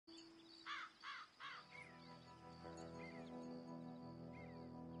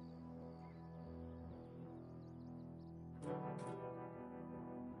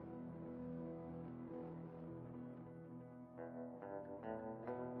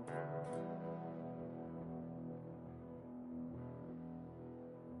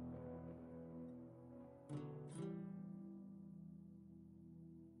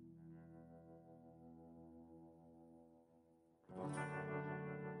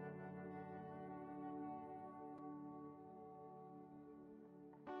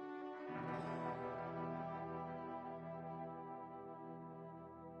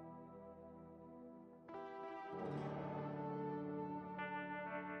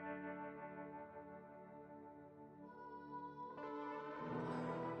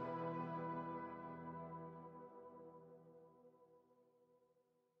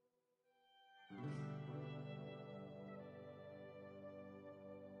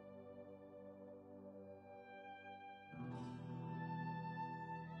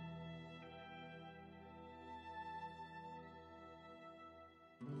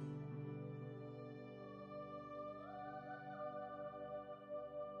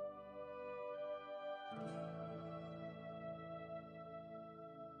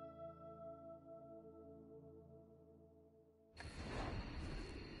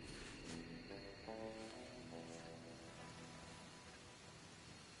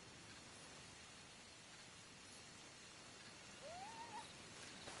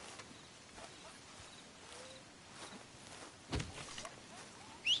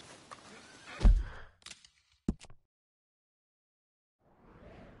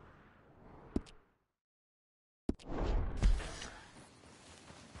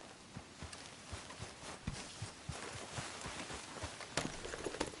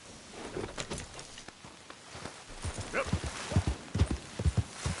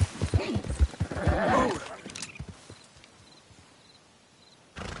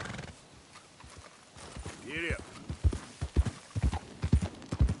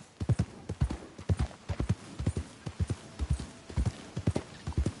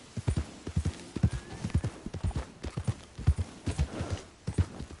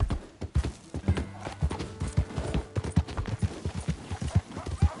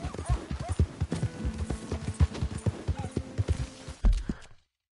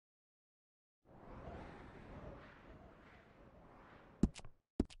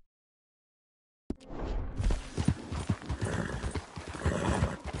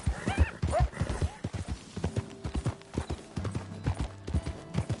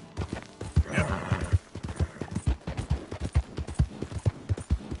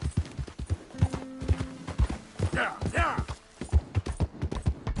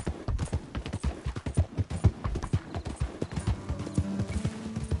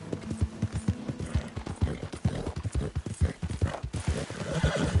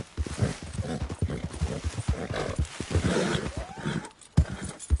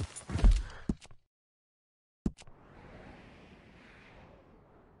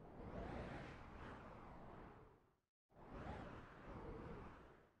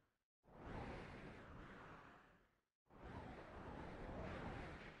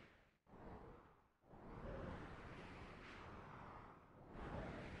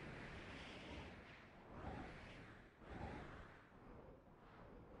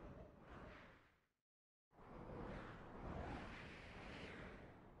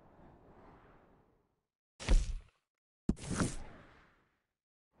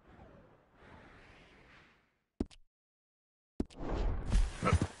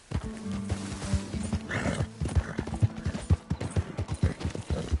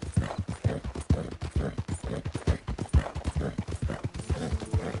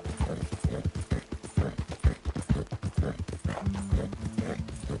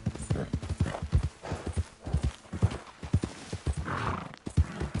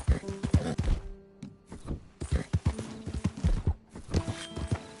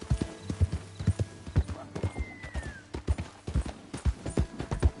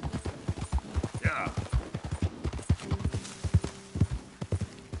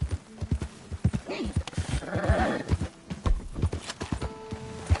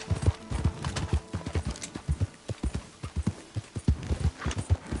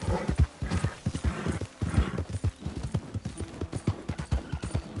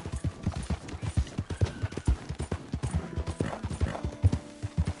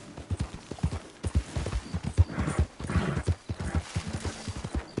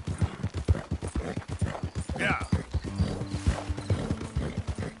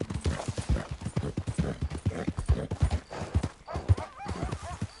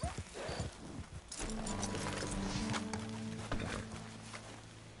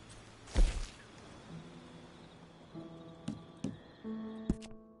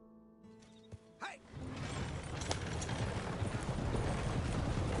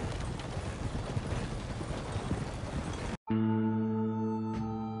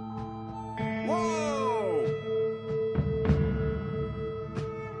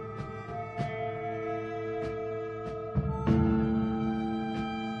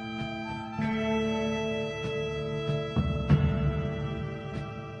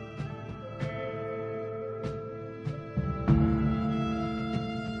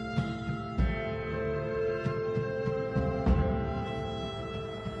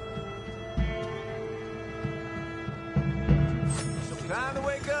Time to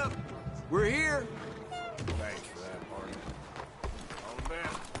wake up. We're here. Thanks for that, partner. All the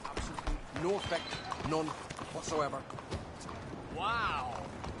best. Absolutely no effect. None whatsoever. Wow.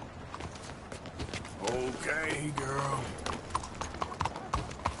 Okay, girl.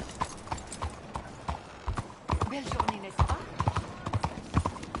 Belle journée, n'est-ce pas?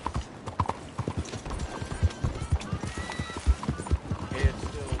 Head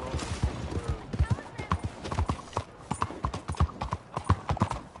still rolling.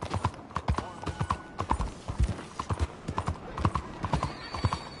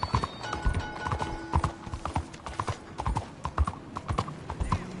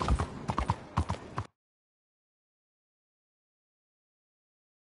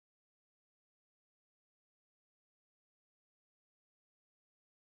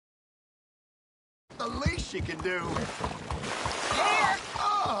 The least you can do.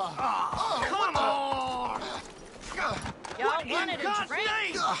 Come on! Y'all wanted a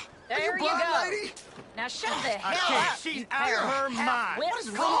drink? There you blind go. lady? Now shut the I hell can't. up. She's you out of pair her of mind. half-wits. What is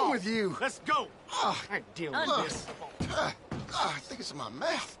wrong with you? Let's go. I deal with this. Unbelievable. I think it's in my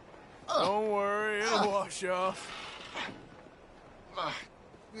mouth. Don't worry, it'll wash off.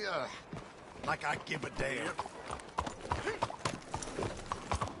 Yeah. Like I give a damn.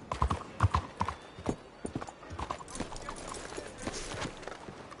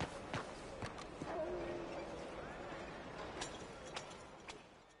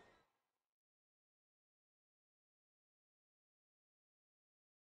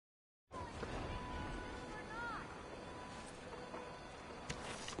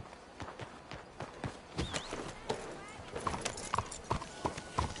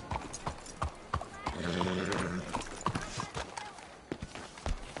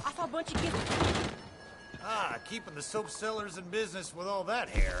 I saw a bunch of kids. Ah, keeping the soap sellers in business with all that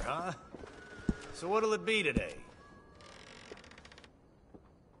hair, huh? So what'll it be today?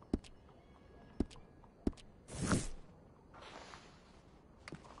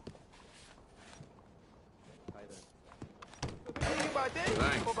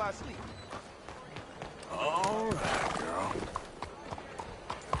 Thanks. All right, girl.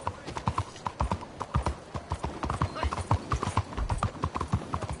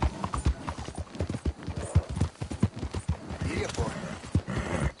 Yeah, boy.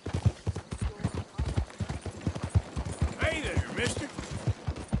 Hey there, mister.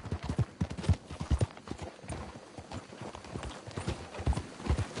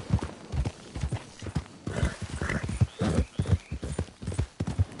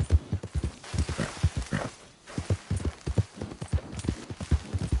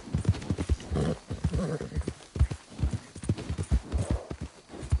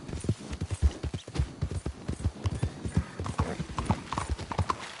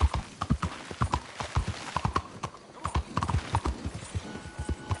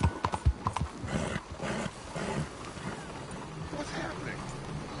 What's happening?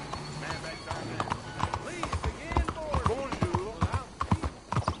 Please begin board. Bonjour.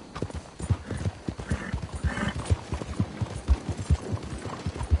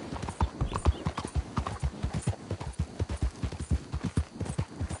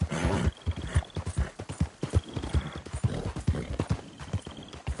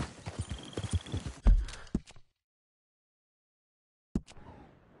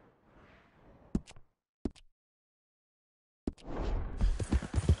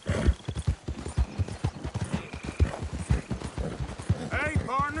 Hey,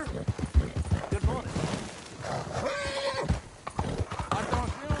 partner. Good morning.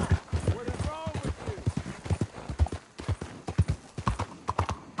 Attention. What is wrong with you?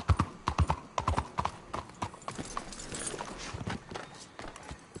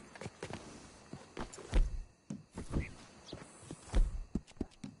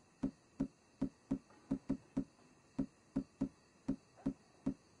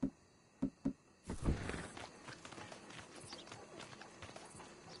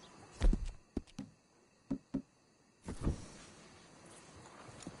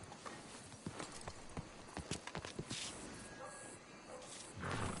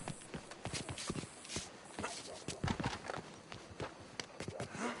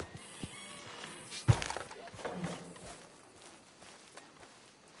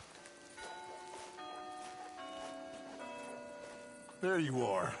 There you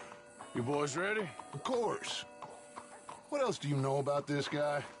are. You boys ready? Of course. What else do you know about this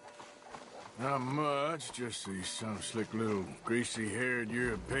guy? Not much, just he's some slick little greasy-haired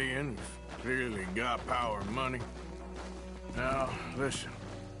European who's clearly got power and money. Now, listen.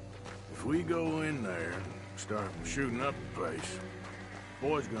 If we go in there and start shooting up the place,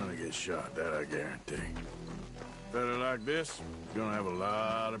 boy's gonna get shot, that I guarantee. Fella like this is gonna have a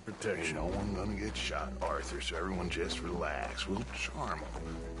lot of protection. Ain't no one gonna get shot, Arthur, so everyone just relax. We'll charm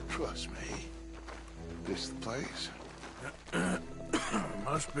them. Trust me. This the place?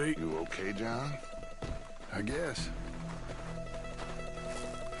 Must be. You okay, John? I guess.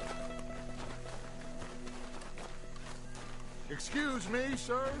 Excuse me,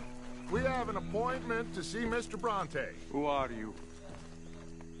 sir. We have an appointment to see Mr. Bronte. Who are you?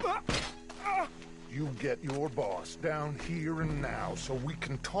 You get your boss down here and now so we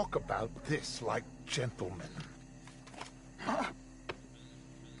can talk about this like gentlemen.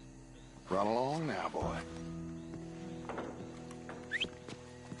 Run along now, boy.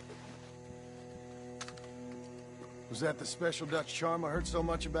 Was that the special Dutch charm I heard so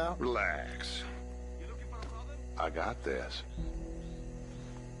much about? Relax. I got this.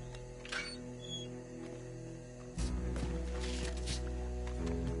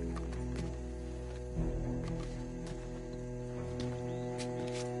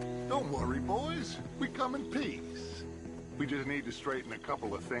 Don't worry, boys. We come in peace. We just need to straighten a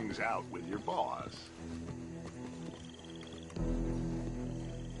couple of things out with your boss.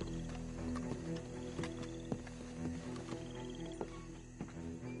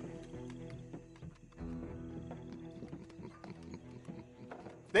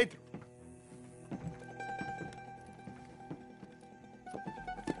 Dentro.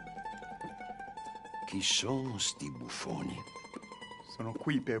 Chi sono sti buffoni? Sono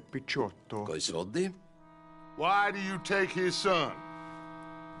qui per Picciotto. Coi soldi? Why do you take his son?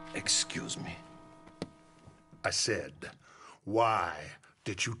 Excuse me. I said, why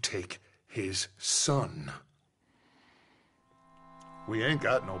did you take his son? We ain't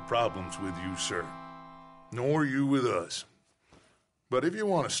got no problems with you, sir. Nor you with us. But if you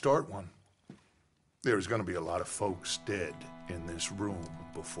want to start one, there's going to be a lot of folks dead in this room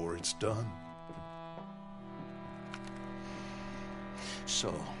before it's done.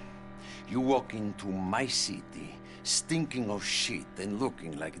 So, you walk into my city, stinking of shit and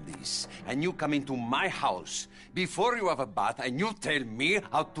looking like this, and you come into my house before you have a bath and you tell me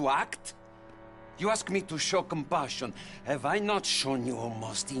how to act? You ask me to show compassion. Have I not shown you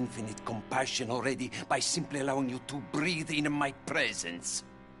almost infinite compassion already by simply allowing you to breathe in my presence?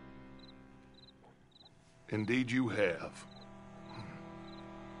 Indeed you have.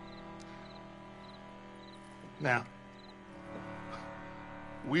 Now,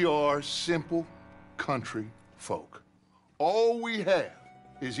 we are simple country folk. All we have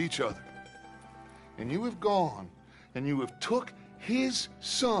is each other. And you have gone and you have took his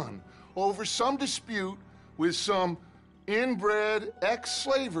son over some dispute with some inbred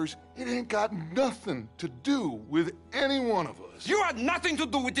ex-slavers. It ain't got nothing to do with any one of us. You had nothing to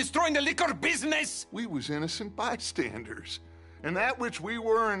do with destroying the liquor business! We was innocent bystanders. And that which we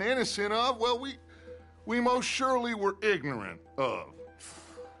weren't innocent of, well, we most surely were ignorant of.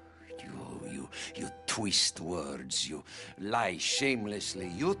 You twist words, you lie shamelessly.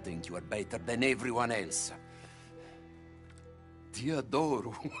 You think you are better than everyone else. Ti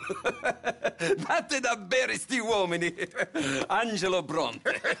adoro. Vattene a bere sti uomini. Angelo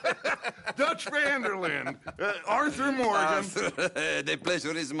Bronte. Dutch Vanderlyn. Arthur Morgan. Arthur, the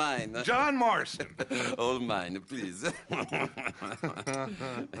pleasure is mine. John Marston. All mine, please.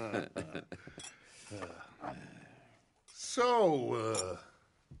 So,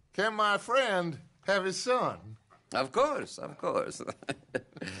 can my friend have his son? Of course, of course.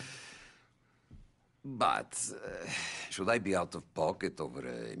 But, should I be out of pocket over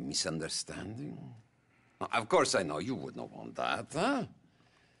a misunderstanding? Of course I know you would not want that, huh?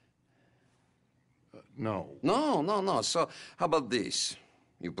 No. No. So, how about this?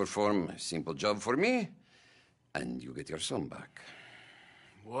 You perform a simple job for me, and you get your son back.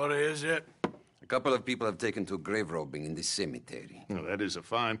 What is it? A couple of people have taken to grave robbing in this cemetery. Well, that is a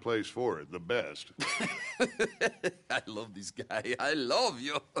fine place for it, the best. I love this guy. I love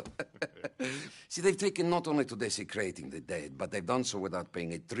you. See, they've taken not only to desecrating the dead, but they've done so without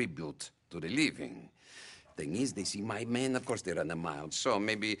paying a tribute to the living. Thing is, they see my men, of course they run them out. So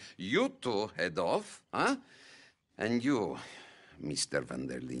maybe you two head off, huh? And you, Mr. Van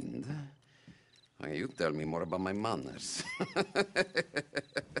der Linde, you tell me more about my manners.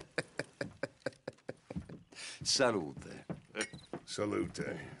 Salute. Salute.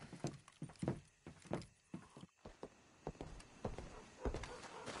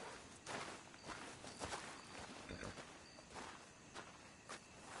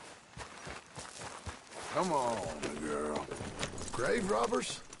 Come on, girl. Grave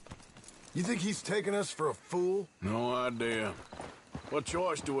robbers? You think he's taking us for a fool? No idea. What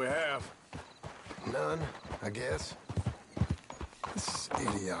choice do we have? None, I guess. This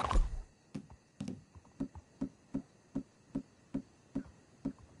idiot.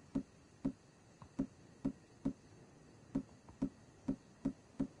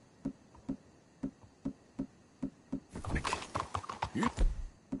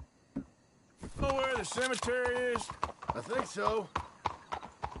 the cemetery is? I think so.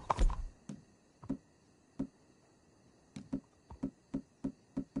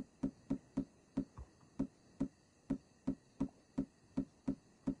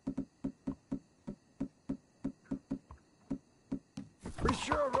 Pretty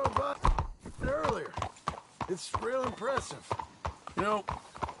sure I rode by it earlier. It's real impressive. You know,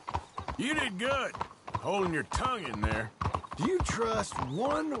 you did good, holding your tongue in there. Do you trust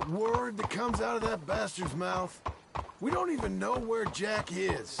one word that comes out of that bastard's mouth? We don't even know where Jack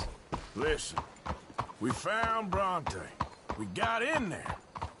is. Listen, we found Bronte. We got in there.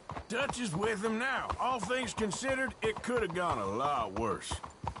 Dutch is with him now. All things considered, it could have gone a lot worse.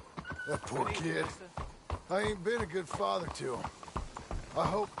 That poor kid. I ain't been a good father to him. I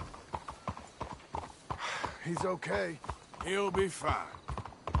hope he's okay. He'll be fine.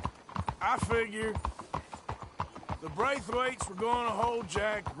 I figure the Braithwaites were going to hold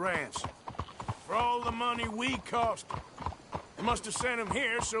Jack ransom for all the money we cost him. They must have sent him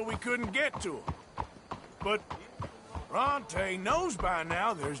here so we couldn't get to him. But Bronte knows by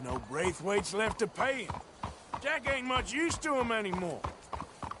now there's no Braithwaites left to pay him. Jack ain't much use to him anymore.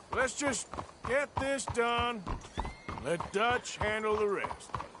 Let's just get this done. Let Dutch handle the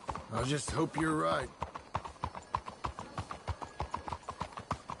rest. I just hope you're right.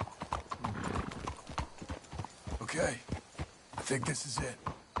 Okay, I think this is it.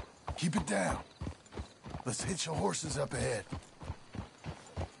 Keep it down. Let's hitch the horses up ahead.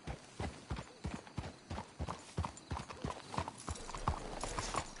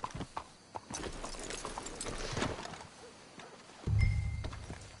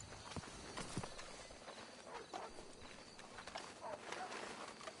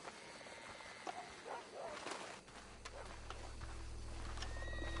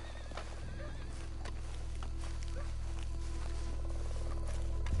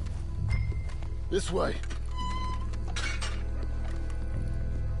 This way.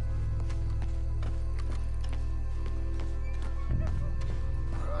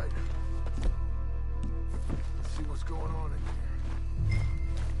 All right. Let's see what's going on in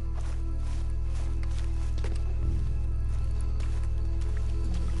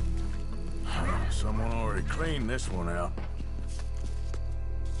here. Someone already cleaned this one out.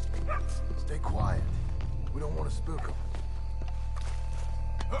 Stay quiet. We don't want to spook them.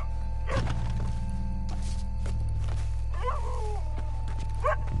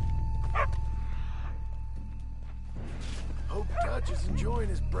 Hope Dutch is enjoying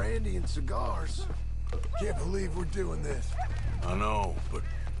his brandy and cigars. Can't believe we're doing this. I know, but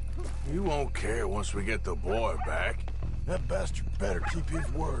you won't care once we get the boy back. That bastard better keep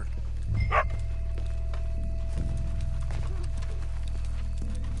his word.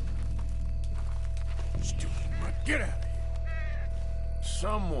 Stupid. Get out of here.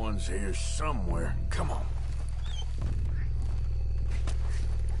 Someone's here somewhere. Come on.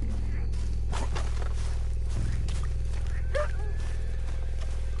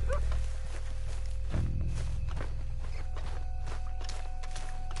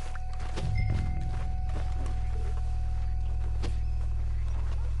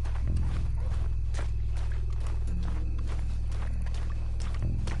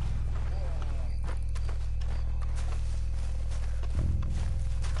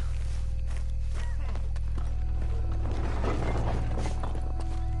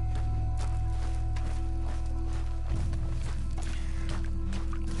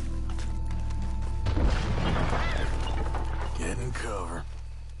 Cover.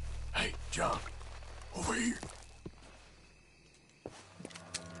 Hey, John, over here.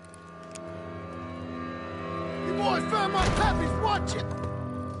 You boys found my puppies, watch it!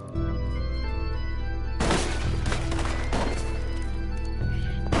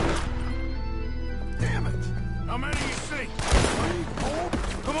 Damn it! How many you see? 3, 4.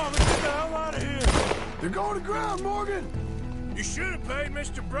 Come on, let's get the hell out of here. They're going to ground, Morgan! You should have paid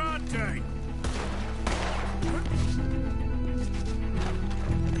Mr. Bronte.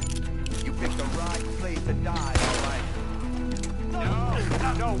 Pick the right place to die, all right.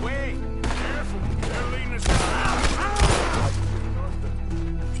 No way. Careful, they're leading us out.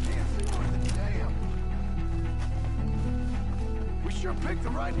 Can't see worth a damn. We sure picked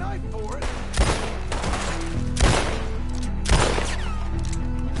the right night for it.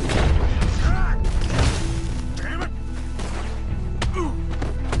 Damn it!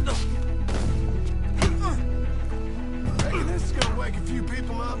 I reckon this is gonna wake a few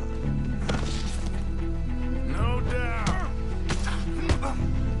people up. No doubt.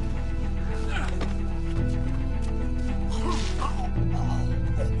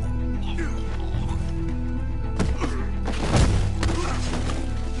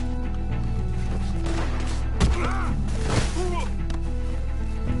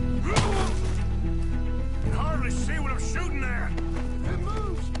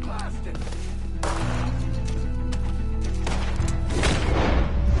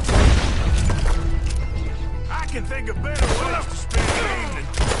 can think of better ways to spend the evening.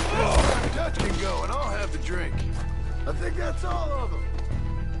 Dutch can go, and I'll have the drink. I think that's all of them.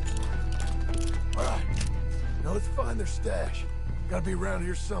 All right. Now let's find their stash. Gotta be around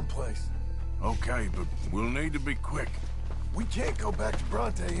here someplace. Okay, but we'll need to be quick. We can't go back to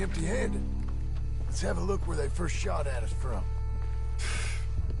Bronte empty-handed. Let's have a look where they first shot at us from.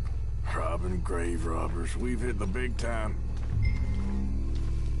 Robbing grave robbers. We've hit the big time.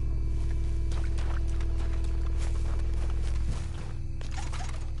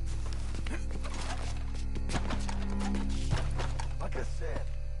 Like I said,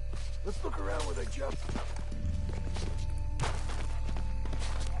 let's look around where they jumped.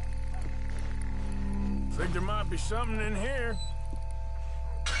 Think there might be something in here.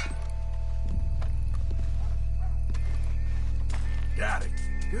 Got it.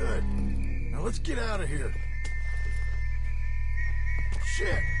 Good. Now let's get out of here.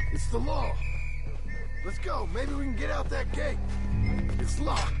 Shit! It's the law. Let's go. Maybe we can get out that gate. It's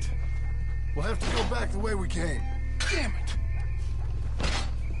locked. We'll have to go back the way we came. Damn it!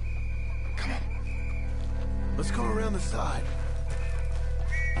 Come on. Let's go around the side.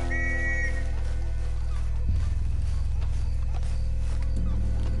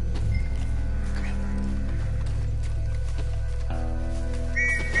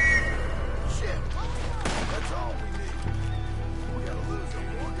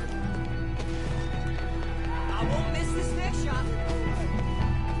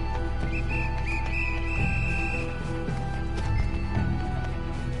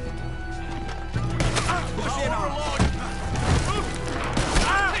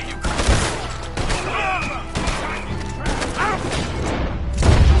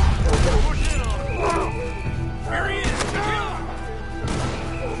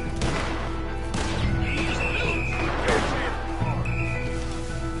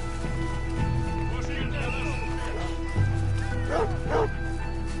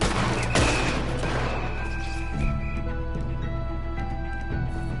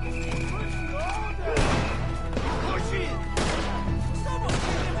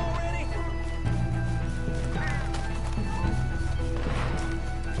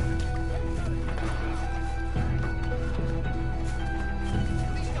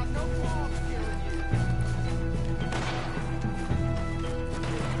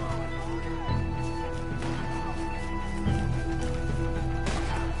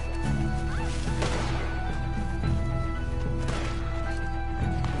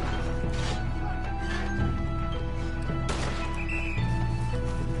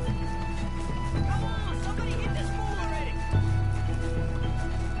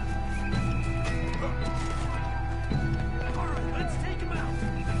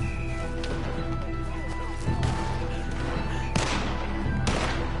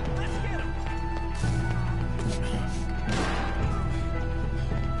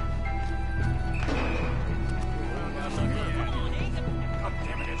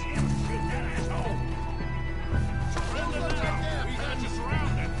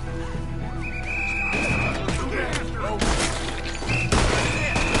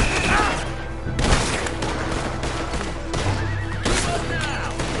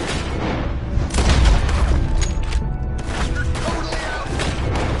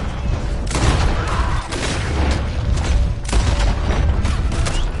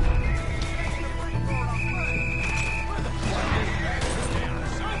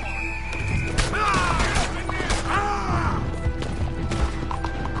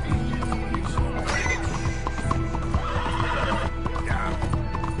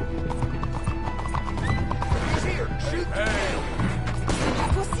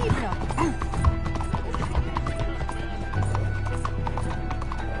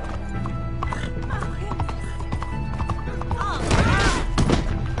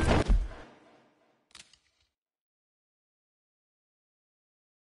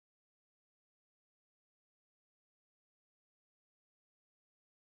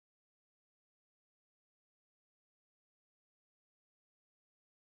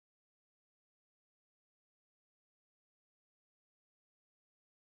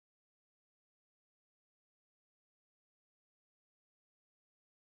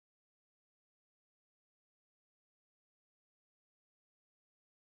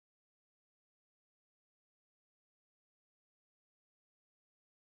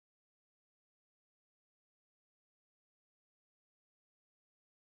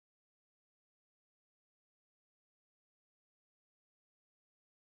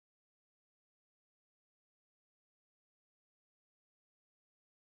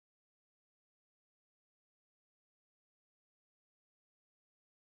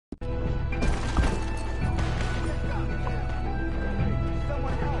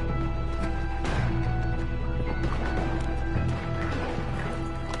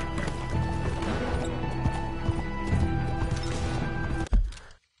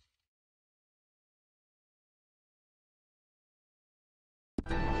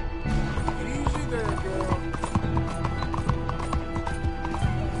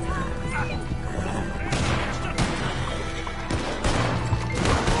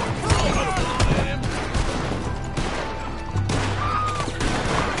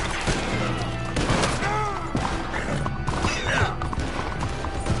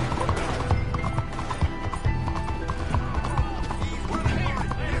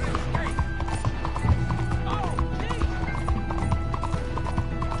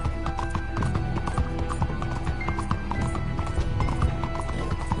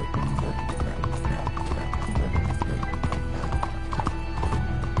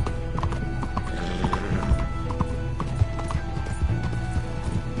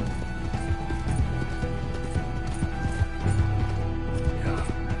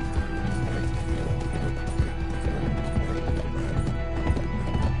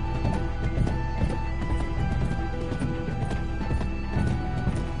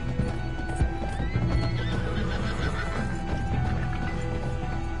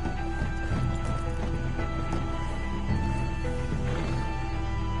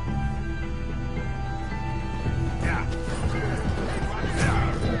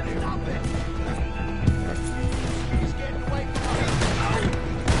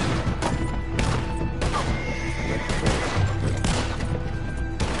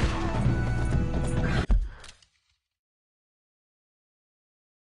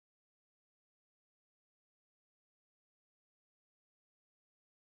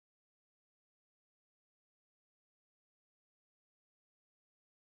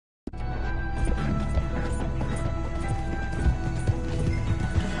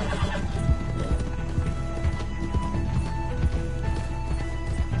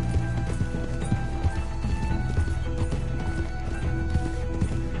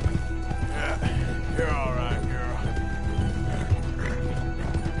 You're all right, girl.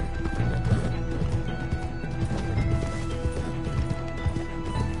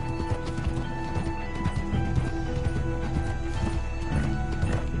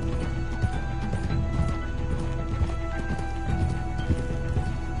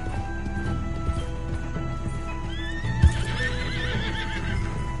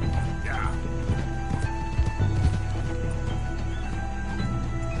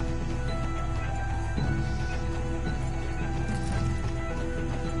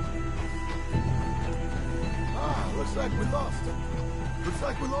 Looks like we lost him. Looks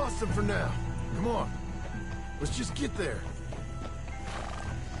like we lost him for now. Come on. Let's just get there.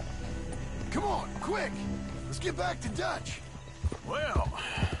 Come on, quick! Let's get back to Dutch. Well,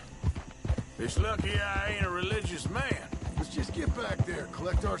 it's lucky I ain't a religious man. Let's just get back there,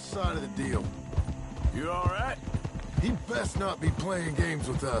 collect our side of the deal. You all right? He'd best not be playing games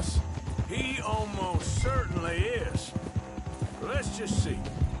with us. He almost certainly is. Let's just see.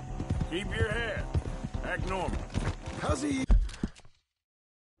 Keep your head. Act normal. How's he...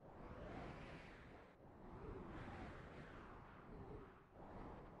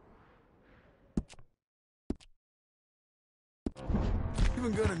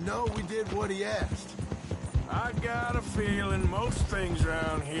 even gonna know we did what he asked? I got a feeling most things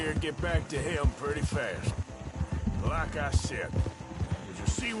around here get back to him pretty fast. Like I said, we'll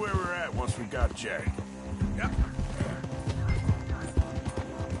just see where we're at once we got Jack. Yep.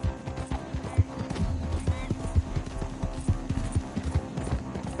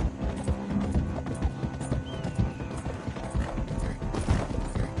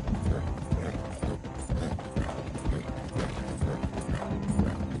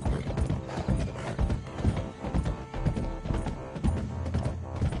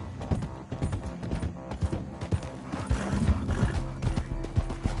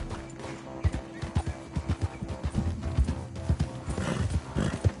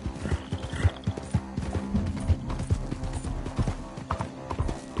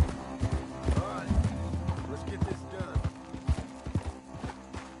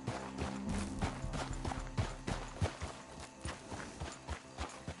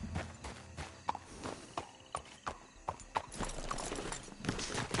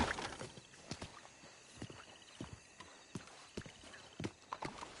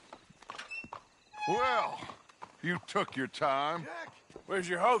 Well, you took your time. Where's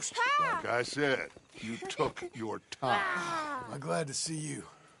your host? Like I said, you took your time. I'm glad to see you.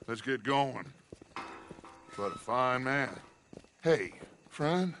 Let's get going. What a fine man. Hey,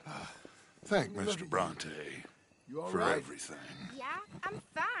 friend, thank Mr. Bronte You all for right? everything. Yeah, I'm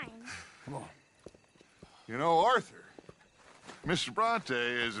fine. Come on. You know, Arthur, Mr. Bronte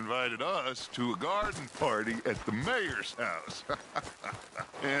has invited us to a garden party at the mayor's house.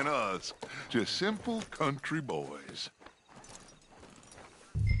 And us, just simple country boys.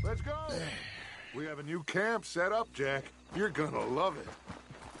 Let's go. We have a new camp set up, Jack. You're gonna love it.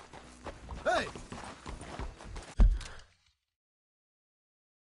 Hey!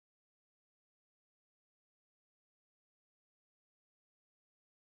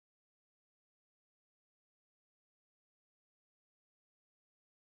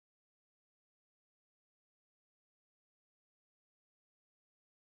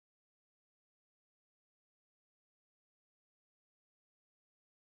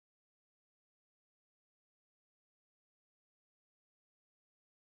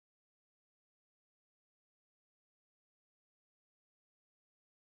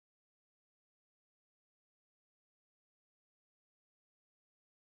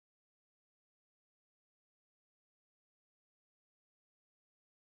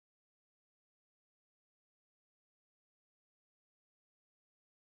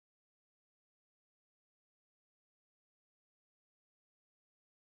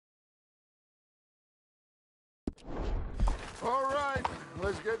 All right,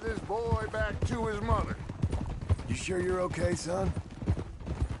 let's get this boy back to his mother. You sure you're okay, son?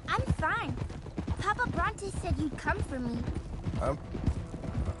 I'm fine. Papa Bronte said you'd come for me.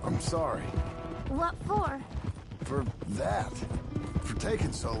 I'm sorry. What for? For that. For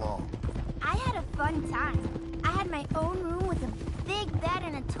taking so long. I had a fun time. I had my own room with a big bed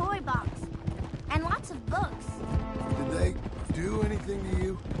and a toy box. And lots of books. Did they do anything to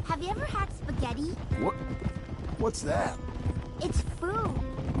you? Have you ever had spaghetti? What's that? It's food.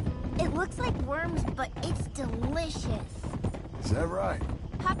 It looks like worms, but it's delicious. Is that right?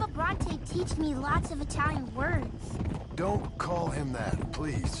 Papa Bronte teach me lots of Italian words. Don't call him that,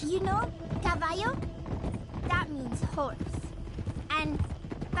 please. You know, caballo? That means horse. And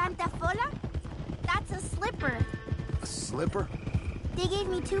pantafola? That's a slipper. A slipper? They gave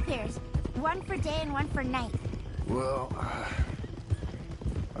me 2 pairs. One for day and one for night. Well,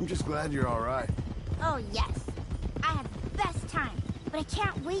 I'm just glad you're all right. Oh, yes. I had the best time, but I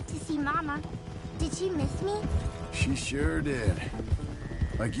can't wait to see Mama. Did she miss me? She sure did.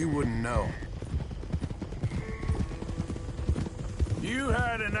 Like you wouldn't know. You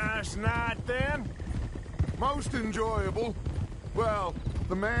had a nice night then? Most enjoyable. Well,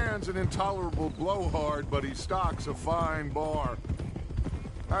 the man's an intolerable blowhard, but he stocks a fine bar.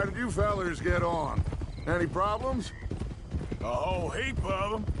 How did you fellers get on? Any problems? A whole heap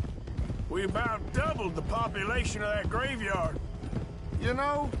of them. We about doubled the population of that graveyard. You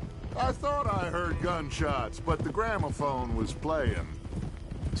know, I thought I heard gunshots, but the gramophone was playing.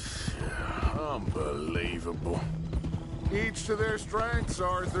 Unbelievable. Each to their strengths,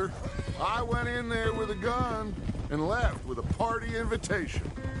 Arthur. I went in there with a gun and left with a party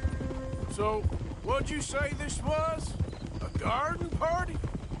invitation. So, what'd you say this was? A garden party?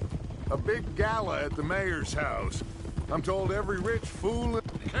 A big gala at the mayor's house. I'm told every rich fool in...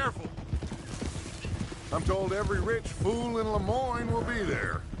 Careful! I'm told every rich fool in Lemoyne will be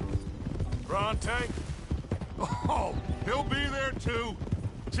there. Bronte? Oh, he'll be there too.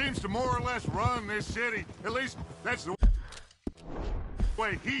 Seems to more or less run this city. At least, that's the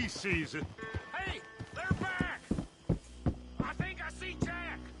way he sees it. Hey, they're back! I think I see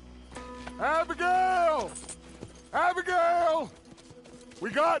Jack! Abigail! Abigail! We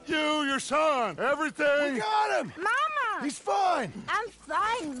got you, your son, everything! We got him! Mama! He's fine! I'm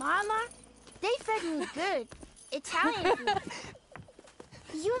fine, Mama. They fed me good. Italian food.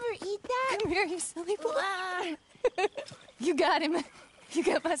 Did you ever eat that? Come here, you silly boy. You got him. You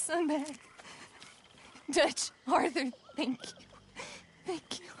got my son back. Dutch, Arthur, thank you.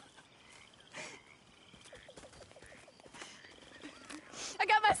 Thank you. I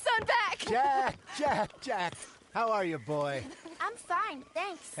got my son back! Jack. How are you, boy? I'm fine,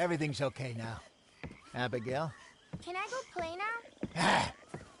 thanks. Everything's okay now. Abigail? Can I go play now?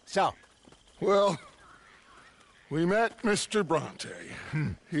 So, Well, we met Mr. Bronte.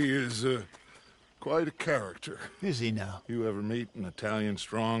 He is, quite a character. is he now? You ever meet an Italian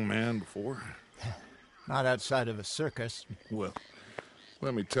strong man before? Not outside of a circus. Well,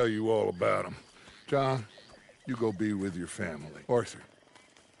 let me tell you all about him. John, you go be with your family. Arthur,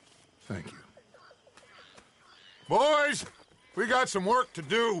 thank you. Boys, we got some work to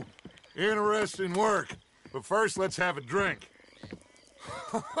do. Interesting work. But first, let's have a drink.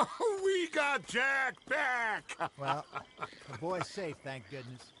 We got Jack back! Well, the boy's safe, thank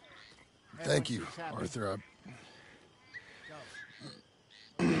goodness. Thank you, Everyone seems happy.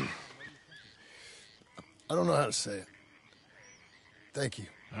 Arthur. I don't know how to say it. Thank you.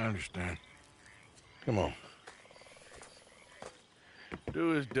 I understand. Come on.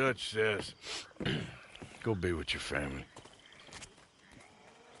 Do as Dutch says. Go be with your family.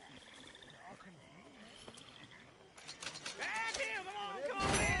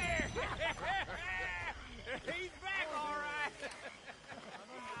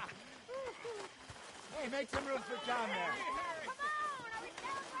 Hey, make some room for John there.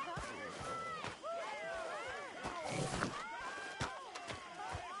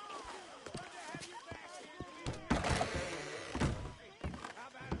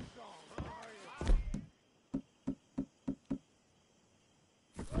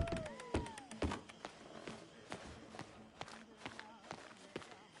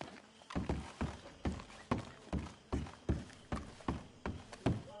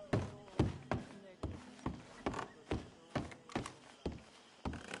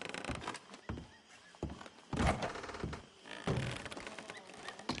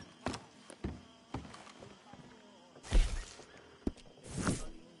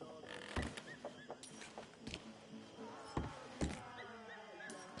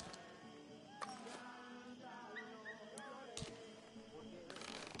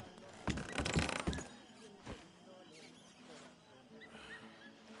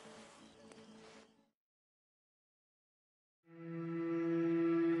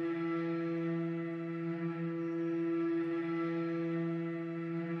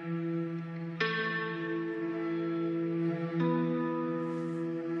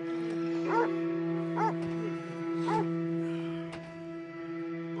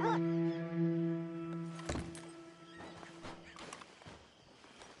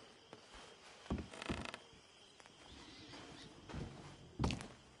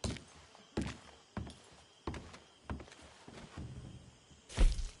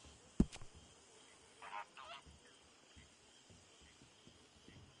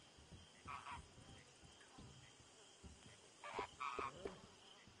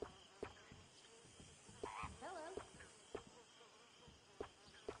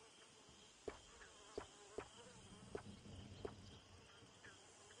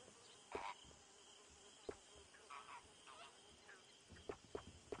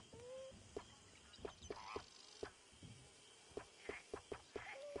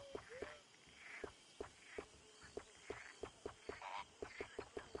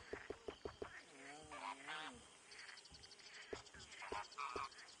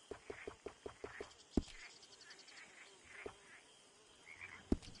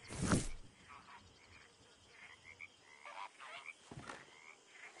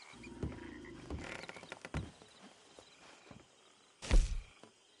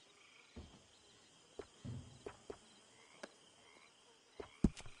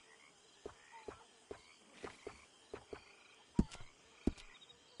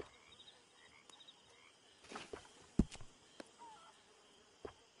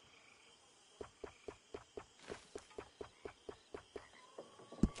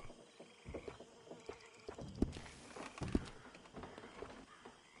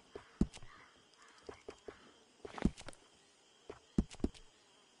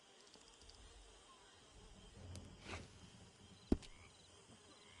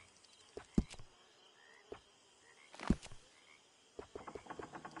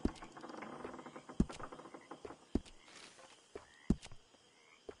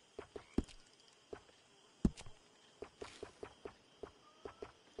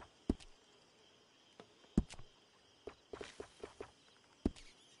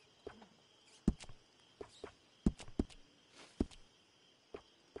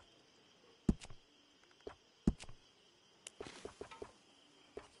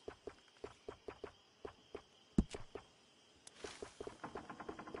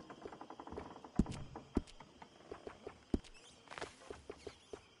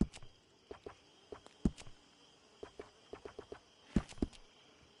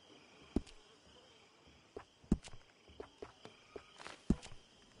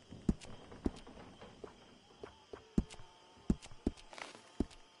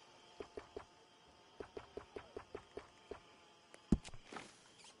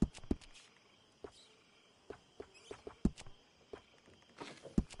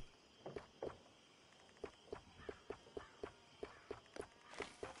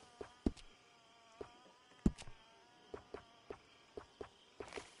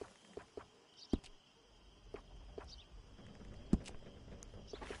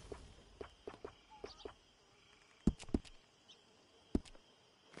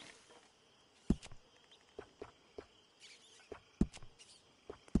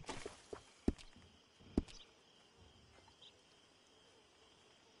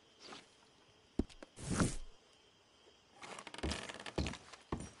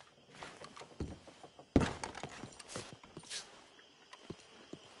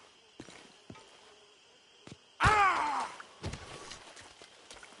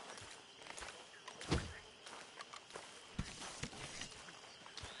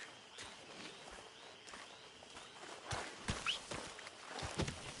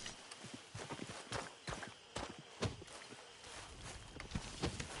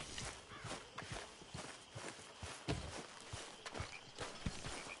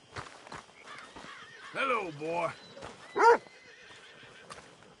 Hello, boy.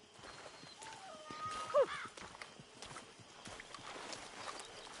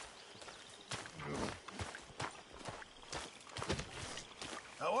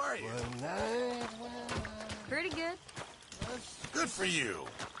 How are you? Pretty good. Good for you.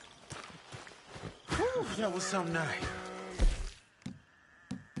 Whew, that was some night.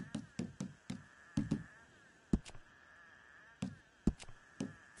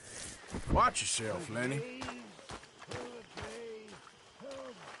 Watch yourself, Lenny.